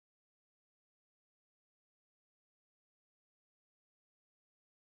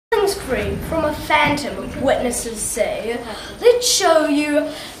scream from a phantom, witnesses say. Let's show you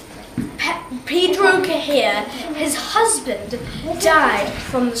Pedro Cahir. His husband died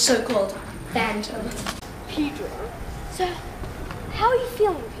from the so-called phantom. Pedro. So, how are you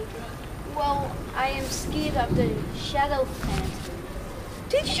feeling, Pedro? Well, I am scared of the shadow phantom.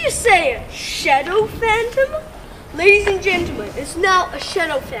 Did you just say shadow phantom? Ladies and gentlemen, it's now a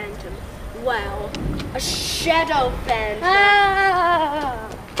shadow phantom. Wow, a shadow phantom. Ah!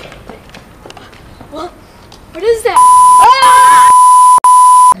 What is that? Ah!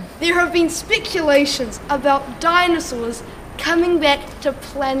 There have been speculations about dinosaurs coming back to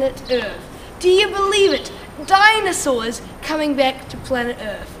planet Earth. Do you believe it? Dinosaurs coming back to planet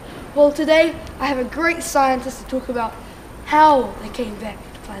Earth. Well, today I have a great scientist to talk about how they came back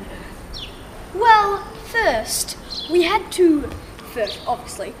to planet Earth. Well, first, we had to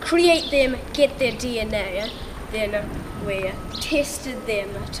obviously create them, get their DNA, then we tested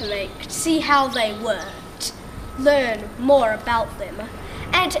them to see how they worked, learn more about them,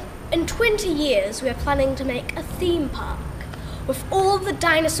 and in 20 years we're planning to make a theme park with all the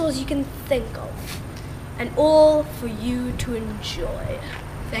dinosaurs you can think of, and all for you to enjoy.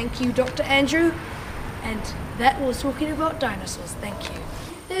 Thank you, Dr. Andrew, and that was talking about dinosaurs. Thank you.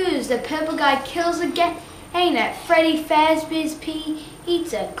 Who's the purple guy kills again? Ain't it Freddy Fazbear's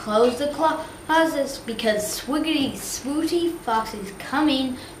Pizza? Close the closets because Swiggity Swooty Fox is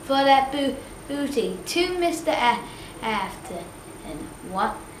coming for that booty to Mr. After. And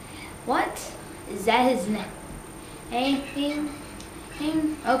what? Is that his name?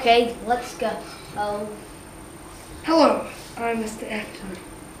 Okay, let's go. Oh. Hello, I'm Mr. Afton.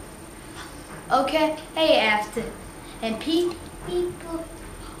 Okay, hey Afton. And people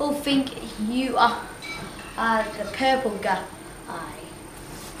who think you are the purple guy.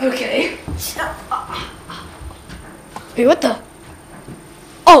 Okay. Wait, what the?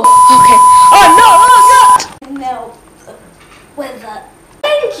 Oh, okay. Oh, no, Now, weather.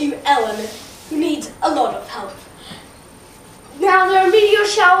 Thank you, Ellen. You need a lot of help. Now, there are meteor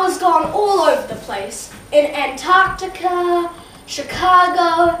showers gone all over the place. In Antarctica,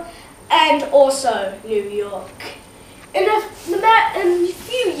 Chicago, and also New York. In a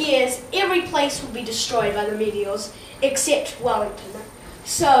few years, every place will be destroyed by the meteors, except Wellington.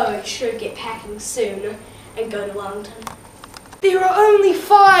 So it should get packing soon and go to Wellington. There are only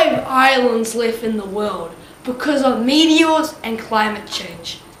 5 islands left in the world because of meteors and climate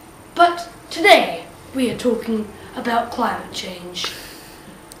change. But today, we are talking about climate change.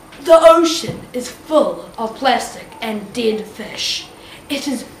 The ocean is full of plastic and dead fish. It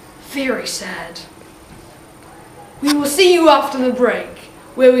is very sad. We will see you after the break,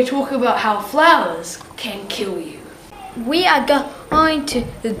 where we talk about how flowers can kill you. We are going to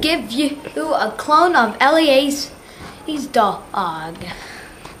give you a clone of LA's dog.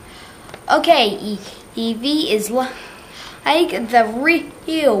 Okay, Evie is like the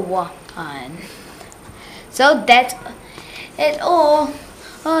real one. So that's it all.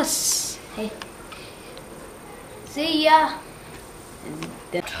 See ya.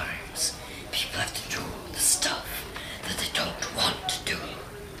 Sometimes people have to do the stuff that they don't want to do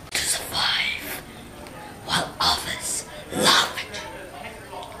to survive, while others love it.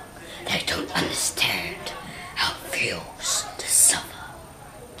 They don't understand how it feels to suffer.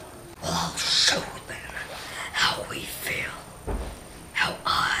 Well, I'll show them how we feel, how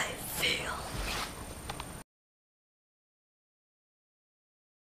I feel.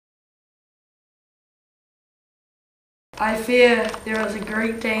 I fear there is a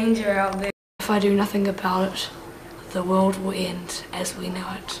great danger out there. If I do nothing about it, the world will end as we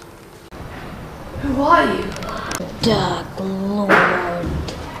know it. Who are you? Dark Lord. Are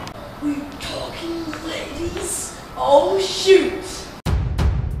you talking, ladies? Oh, shoot!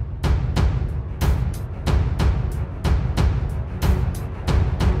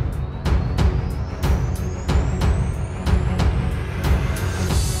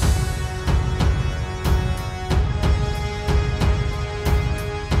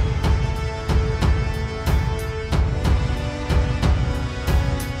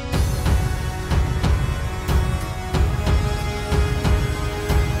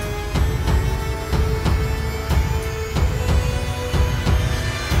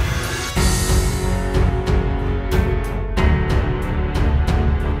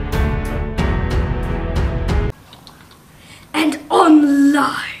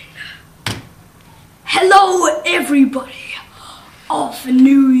 Hello everybody of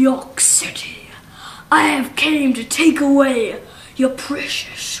New York City. I have came to take away your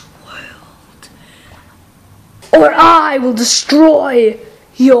precious world, or I will destroy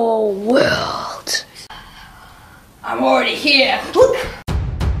your world. I'm already here. Look!